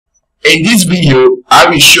In this video, I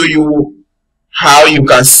will show you how you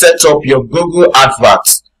can set up your Google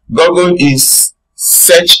adverts. Google is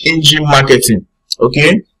search engine marketing.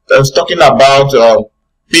 Okay, I was talking about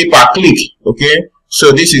pay per click. Okay,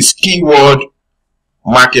 so this is keyword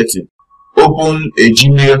marketing. Open a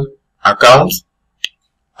Gmail account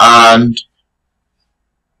and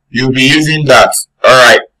you'll be using that.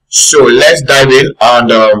 Alright, so let's dive in.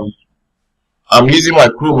 And I'm using my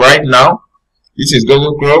Chrome right now. This is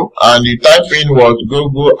Google Chrome, and you type in what?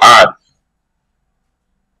 Google Ad.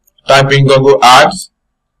 Type in Google Ads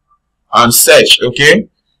and search. Okay,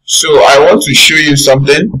 so I want to show you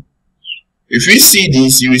something. If you see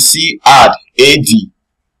this, you will see ad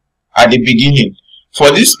at the beginning.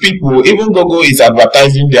 For these people, even Google is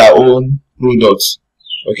advertising their own products.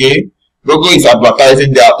 Okay, Google is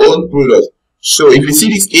advertising their own products. So if you see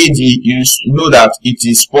this AD, you know that it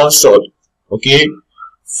is sponsored. Okay,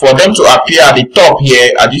 for them to appear at the top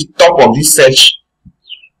here, at the top of this search,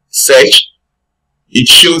 it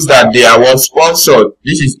shows that they are what? Sponsored.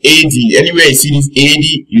 This is AD. Anywhere you see this AD,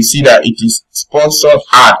 you see that it is sponsored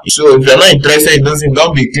ad. So if you're not interested,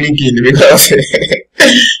 don't be clicking, because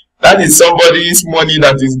that is somebody's money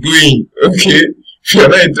that is going. Okay, if you're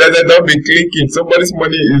not interested, don't be clicking. Somebody's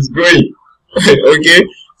money is going. Okay,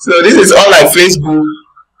 so this is all like Facebook,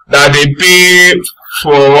 that they pay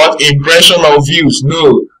for what? Impression or views.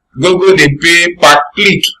 No, Google, they pay per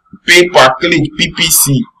click,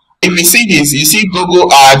 PPC. If you see this, you see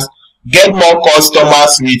Google Ads get more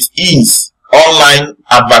customers with ease. Online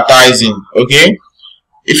advertising. Okay,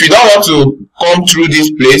 if you don't want to come through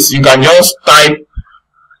this place, you can just type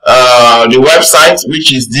the website,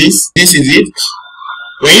 which is this. This is it.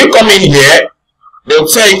 When you come in here, they'll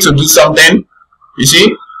tell you to do something. You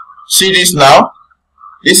see this now.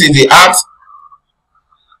 This is the ad.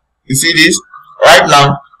 You see this right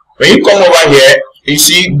now. When you come over here, you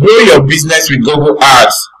see grow your business with Google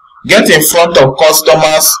Ads. Get in front of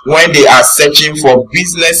customers when they are searching for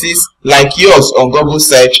businesses like yours on Google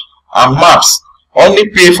Search and Maps. Only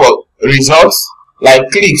pay for results like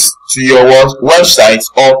clicks to your website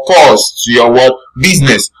or calls to your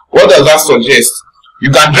business. What does that suggest?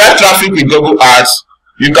 You can drive traffic with Google Ads.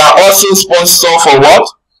 You can also sponsor for what?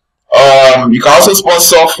 You can also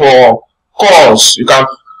sponsor for calls. You can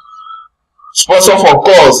sponsor for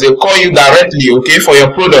calls. They call you directly, okay, for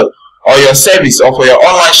your product or your service or for your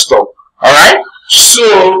online store. Alright,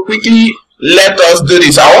 so quickly let us do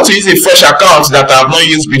this. I want to use a fresh account that I have not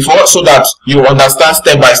used before, so that you understand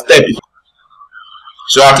step by step.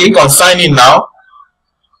 So I click on sign in now.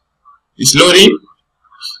 It's loading.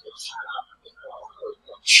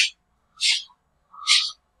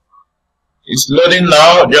 It's loading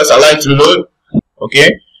now. Just allow it to load.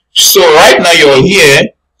 Okay, so right now you're here.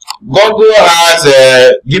 Google has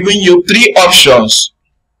given you three options.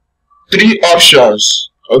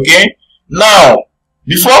 Okay, now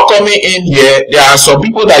before coming in here, there are some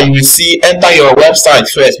people that you will see enter your website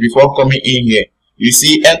first before coming in here. You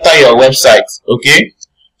see enter your website. Okay,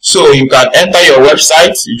 so you can enter your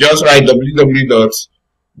website. You just write www.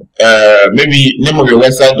 Maybe name of your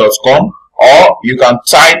website.com, or you can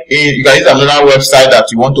type in, you can use another website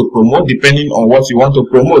that you want to promote depending on what you want to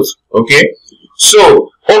promote. Okay, so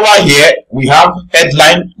over here we have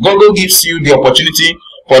headline. Google gives you the opportunity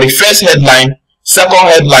for the first headline, second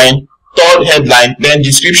headline, third headline, then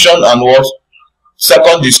description and what?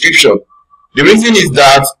 Second description. The reason is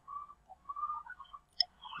that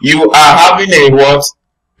you are having a what?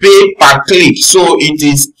 Pay per click. So it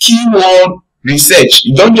is keyword research.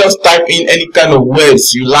 You don't just type in any kind of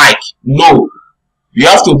words you like. No, you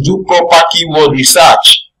have to do proper keyword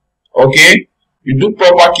research. Okay, you do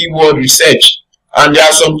proper keyword research, and there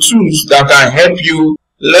are some tools that can help you.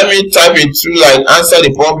 Let me type it through, like Answer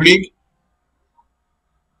the Public.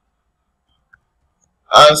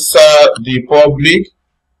 Answer the Public.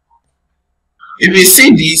 If you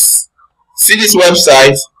see this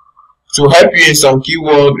website to help you in some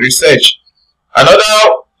keyword research.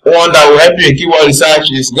 Another one that will help you in keyword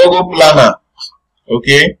research is Google Planner.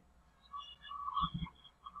 Okay,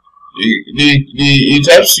 it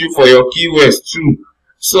helps you for your keywords too.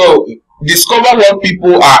 So discover what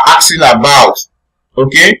people are asking about.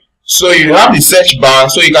 Okay, so you have the search bar,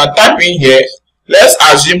 so you can type in here. Let's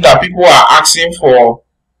assume that people are asking for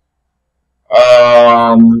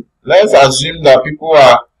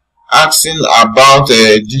about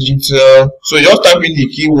digital. So you just type in the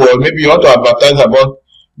keyword. Maybe you want to advertise about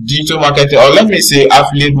digital marketing, or let me say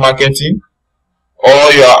affiliate marketing,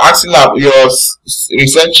 or you're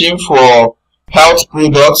researching for health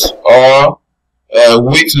products or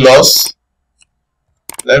weight loss.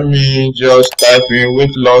 Let me just type in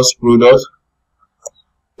weight loss products.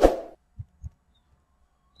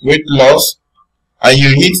 weight loss, and you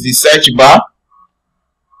hit the search bar.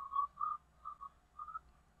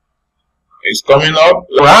 It's coming up.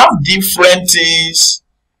 We have different things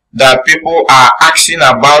that people are asking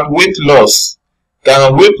about weight loss.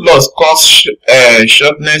 Can weight loss cause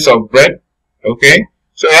shortness of breath? Okay,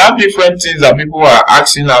 so we have different things that people are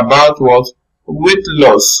asking about what weight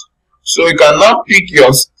loss. So you cannot pick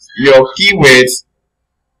your keywords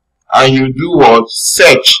and you do what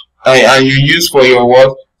search, and you use for your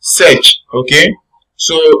what search. Okay,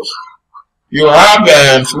 so you have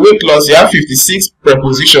weight loss. You have 56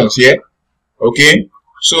 prepositions here. Okay,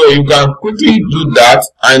 so you can quickly do that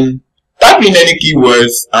and type in any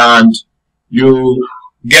keywords and you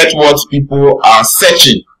get what people are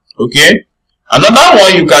searching. Okay, another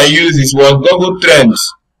one you can use is what Google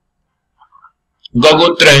Trends.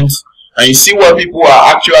 Google Trends, and you see what people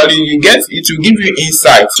are actually, it will give you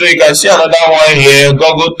insight. So you can see another one here,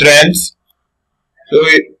 Google Trends. So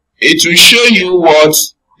it will show you what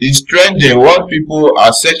is trending, what people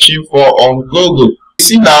are searching for on Google. You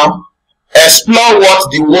see now, explore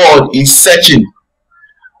what the world is searching.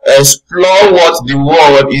 Explore what the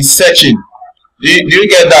world is searching. Do you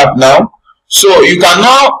get that now? So you can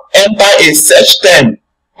now enter a search term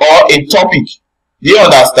or a topic. Do you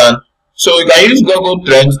understand? So you can use Google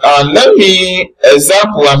Trends, and let me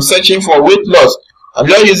example. I'm searching for weight loss. I'm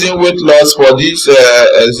just using weight loss for this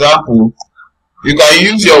example. You can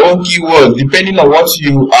use your own keywords depending on what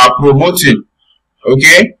you are promoting.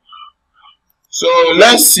 Okay, so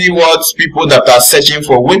let's see what people that are searching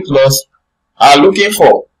for weight loss are looking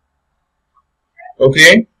for.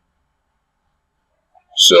 Okay,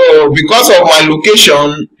 so because of my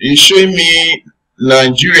location, it's showing me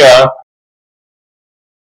Nigeria.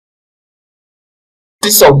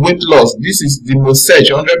 This of weight loss, this is the most searched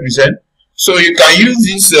 100%. So you can use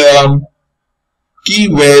these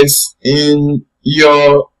keywords in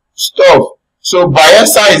your stuff. So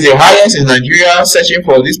Bayelsa is the highest in Nigeria searching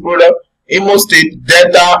for this product. Imo State,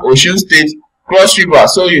 Delta, Osun State, Cross River.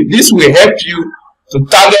 So this will help you to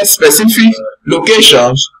target specific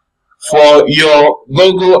locations for your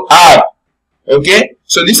Google ad. Okay,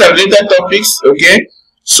 so these are related topics. Okay,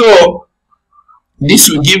 so this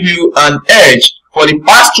will give you an edge. For the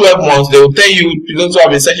past 12 months, they will tell you, those who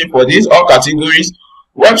have been searching for this, all categories,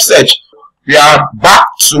 web search. We are back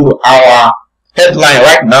to our headline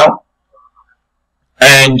right now,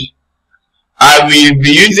 and I will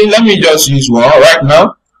be using, let me just use one right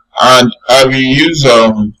now, and I will use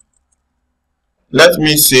let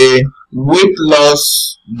me say weight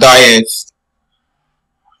loss diet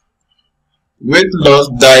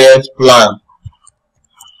plan.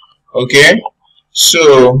 Okay,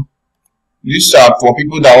 so these are for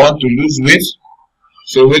people that want to lose weight.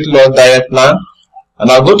 So weight loss diet plan, and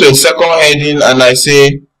I'll go to a second heading and I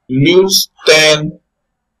say lose 10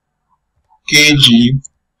 kg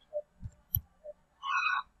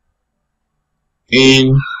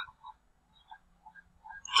in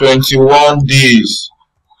 21 days.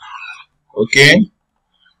 Okay,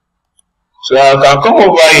 so I can come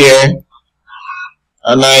over here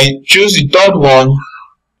and I choose the third one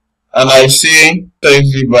and I say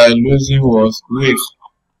easy by losing weight.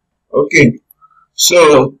 Okay,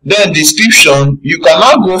 so then description, you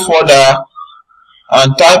cannot go further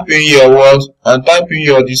and type in your words and type in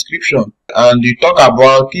your description, and you talk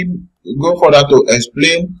about go further to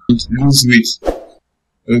explain lose weight.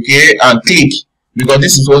 Okay, and click, because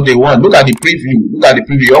this is what they want. Look at the preview. Look at the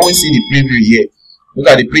preview. You always see the preview here. Look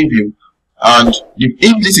at the preview, and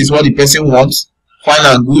if this is what the person wants, fine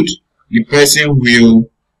and good, the person will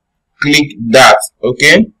click that.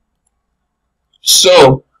 Okay,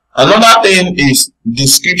 so another thing is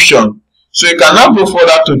description. So you cannot go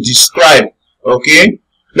further to describe. Okay,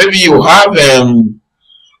 maybe you have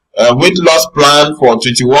a weight loss plan for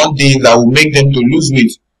 21 days that will make them to lose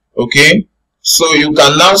weight. Okay, so you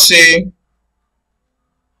can now say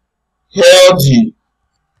healthy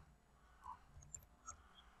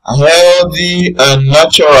and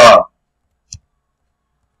natural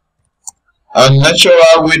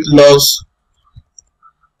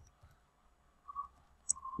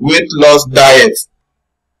weight loss diet.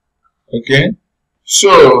 Okay,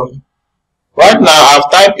 so right now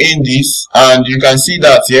I've typed in this and you can see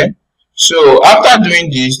that here. So after doing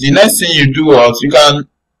this, the next thing you do is you can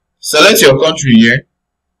select your country here.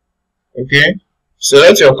 Okay,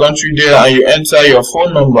 select your country there and you enter your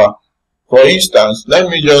phone number. For instance, let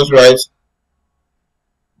me just write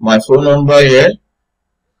my phone number here.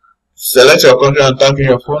 Select your country and type in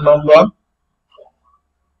your phone number.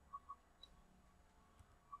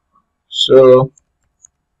 So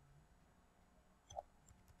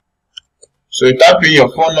you type in your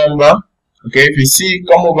phone number Okay, if you see,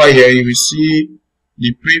 come over here, you will see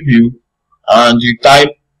the preview, and you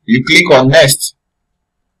click on next.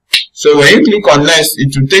 So when you click on next,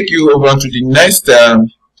 it will take you over to the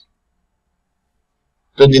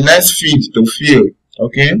next feed to fill.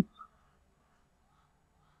 Okay.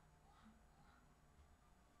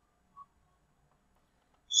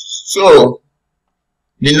 So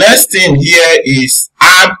the next thing here is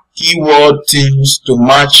add keyword themes to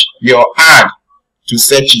match your ad to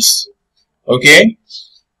searches. Okay.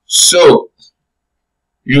 So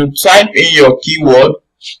you type in your keyword.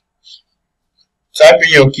 Type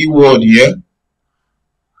in your keyword here.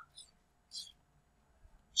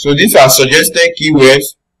 So these are suggested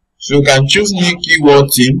keywords. So you can choose new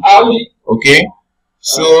keyword theme. Okay.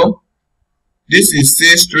 So this is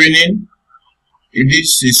sales training. If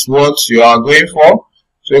this is what you are going for,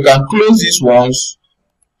 so you can close these ones.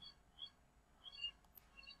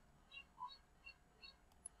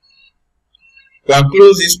 You can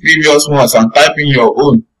close these previous ones and type in your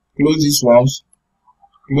own. Close these ones.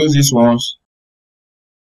 Close these ones.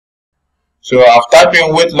 So I've typed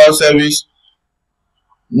in weight loss service.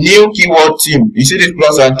 New keyword theme. You see this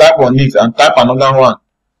plus and type on it and type another one.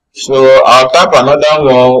 So I'll type another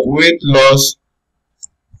one, weight loss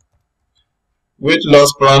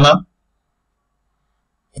planner.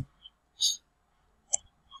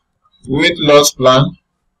 Weight loss plan.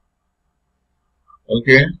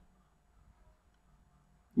 Okay.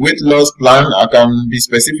 Weight loss plan. I can be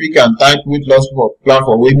specific and type weight loss plan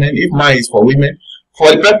for women if mine is for women.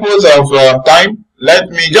 For the purpose of time, let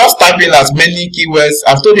me just type in as many keywords.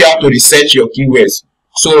 I've told you how to research your keywords.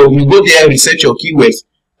 So you go there, research your keywords,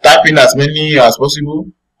 type in as many as possible,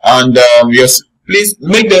 and yes, please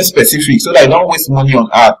make them specific so that you don't waste money on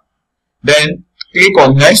ad. Then click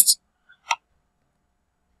on next.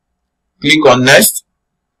 Click on next,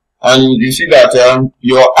 and you see that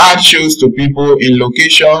your ad shows to people in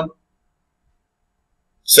location.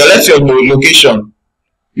 Select your location.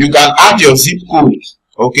 You can add your zip code,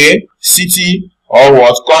 okay, city or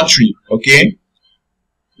what country, okay.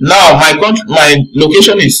 Now my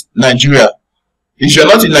location is Nigeria. If you're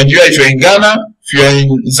not in Nigeria, if you're in Ghana, if you're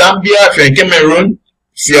in Zambia, if you're in Cameroon,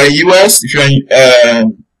 if you're in US, if you're in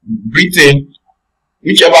Britain,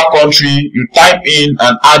 whichever country, you type in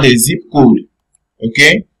and add a zip code.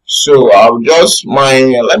 Okay, so I'll just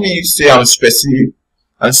let me say I'm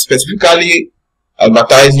specifically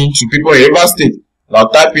advertising to people in River State. I'll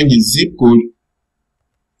type in the zip code.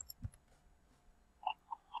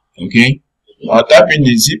 Okay, I'll type in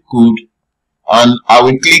the zip code and I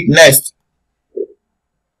will click next.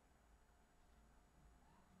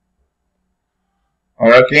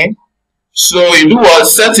 Okay, so you do what?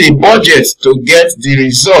 Set a budget to get the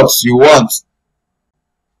results you want.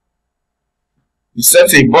 You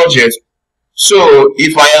set a budget. So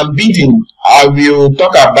if I am bidding, I will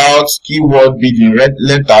talk about keyword bidding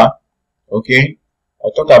later. Okay,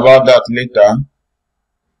 I'll talk about that later.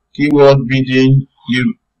 Keyword bidding,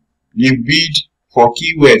 you bid for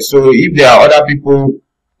keywords. So if there are other people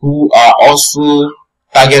who are also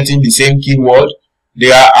targeting the same keyword,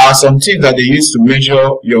 there are some things that they use to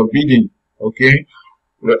measure your bidding. Okay,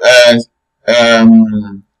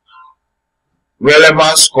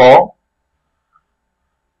 relevance score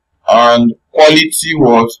and quality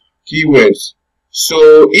word keywords.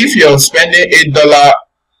 So if you're spending $8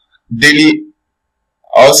 daily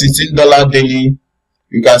or $16 daily,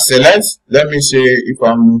 you can select, let me say if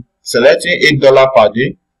I'm selecting $8 per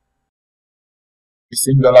day,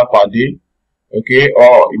 $16 per day, okay,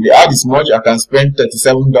 or if the ad is much, I can spend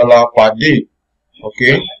 $37 per day.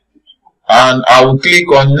 Okay, and I will click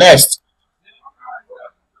on next.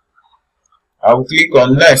 I will click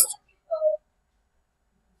on next.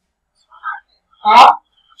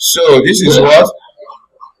 So this is what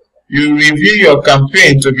you review your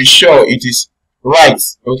campaign to be sure it is right.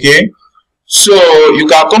 Okay, so you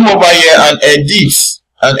can come over here and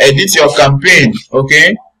edit your campaign.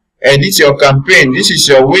 Okay, edit your campaign. This is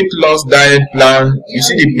your weight loss diet plan. You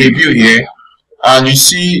see the preview here, and you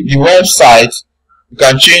see the website. You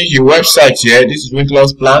can change your website here. This is weight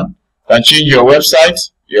loss plan. You can change your website,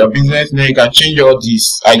 your business name. You can change all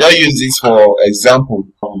this. I just use this for example.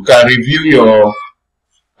 You can review your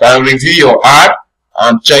ad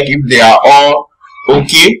and check if they are all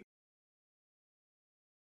okay.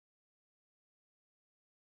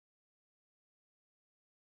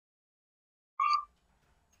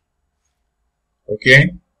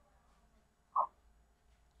 Okay,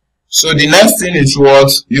 so the next thing is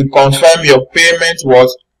what you confirm your payment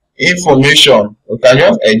information. You can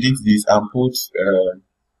just edit this and put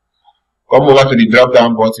come over to the drop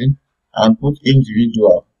down button and put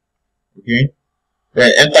individual. Okay,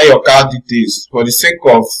 then enter your card details. For the sake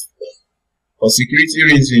of for security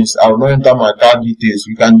reasons, I will not enter my card details.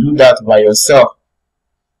 You can do that by yourself.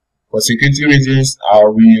 For security reasons, I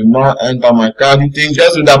will not enter my card details.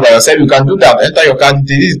 Just do that by yourself. You can do that. Enter your card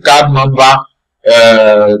details. This is card number,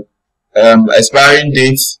 expiring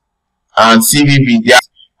date, and CVV there,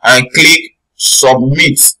 and click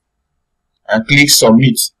submit.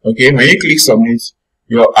 Okay, when you click submit,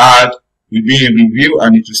 your ad will be in review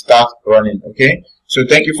and it will start running. Okay, so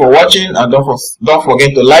thank you for watching, and don't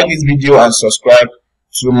forget to like this video and subscribe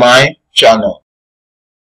to my channel.